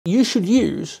you should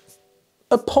use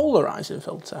a polarizing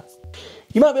filter.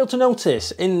 You might be able to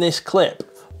notice in this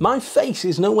clip, my face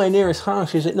is nowhere near as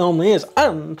harsh as it normally is,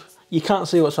 and you can't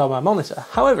see what's on my monitor.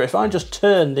 However, if I just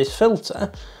turn this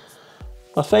filter,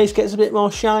 my face gets a bit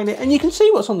more shiny and you can see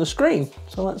what's on the screen.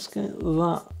 So let's get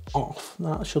that off.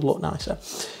 That should look nicer.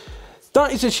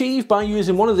 That is achieved by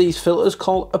using one of these filters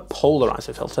called a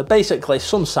polarizer filter. Basically,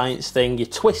 some science thing, you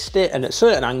twist it and at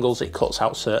certain angles it cuts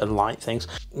out certain light things.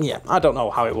 Yeah, I don't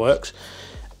know how it works.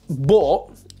 But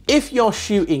if you're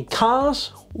shooting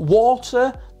cars,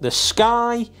 water, the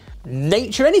sky,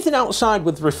 nature, anything outside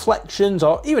with reflections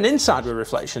or even inside with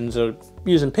reflections or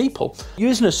using people,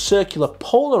 using a circular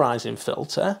polarizing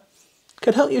filter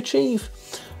can help you achieve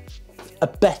a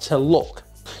better look.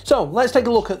 So let's take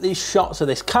a look at these shots of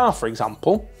this car, for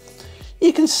example.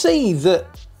 You can see that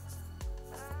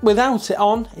without it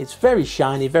on, it's very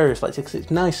shiny, very reflective because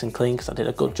it's nice and clean because I did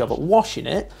a good job at washing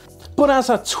it. But as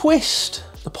I twist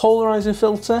the polarizing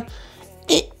filter,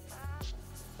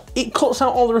 it cuts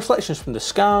out all the reflections from the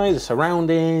sky, the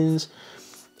surroundings,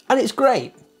 and it's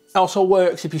great. It also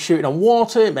works if you're shooting on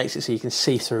water. It makes it so you can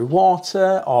see through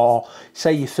water, or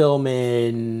say you're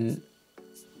filming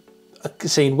a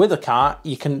scene with a car,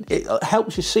 it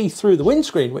helps you see through the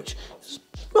windscreen, which is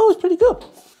always pretty good.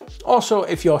 Also,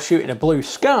 if you're shooting a blue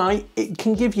sky, it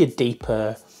can give you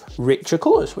deeper, richer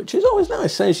colours, which is always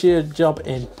nice. Saves your job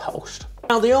in post.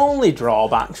 Now, the only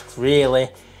drawbacks really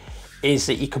is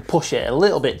that you can push it a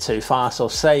little bit too far. So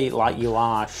say like you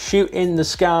are shooting the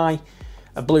sky,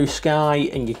 a blue sky,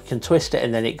 and you can twist it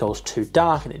and then it goes too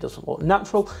dark and it doesn't look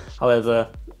natural. However,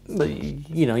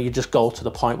 you know, you just go to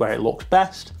the point where it looks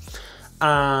best.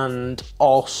 And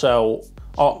also,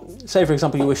 or say for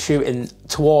example you were shooting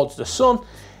towards the sun,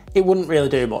 it wouldn't really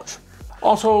do much.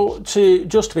 Also,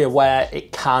 just to be aware,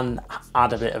 it can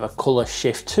add a bit of a colour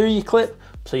shift to your clip,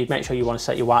 so you'd make sure you want to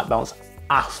set your white balance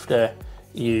after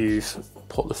you've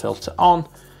put the filter on.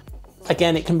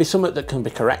 Again, it can be something that can be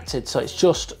corrected, so it's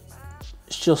just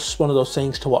one of those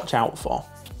things to watch out for.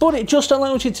 But it just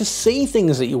allows you to see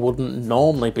things that you wouldn't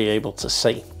normally be able to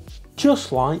see.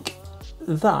 Just like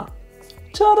that.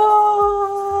 Ta-da!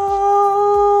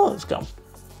 Let's go.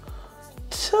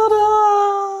 Ta-da!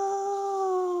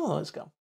 Let's go.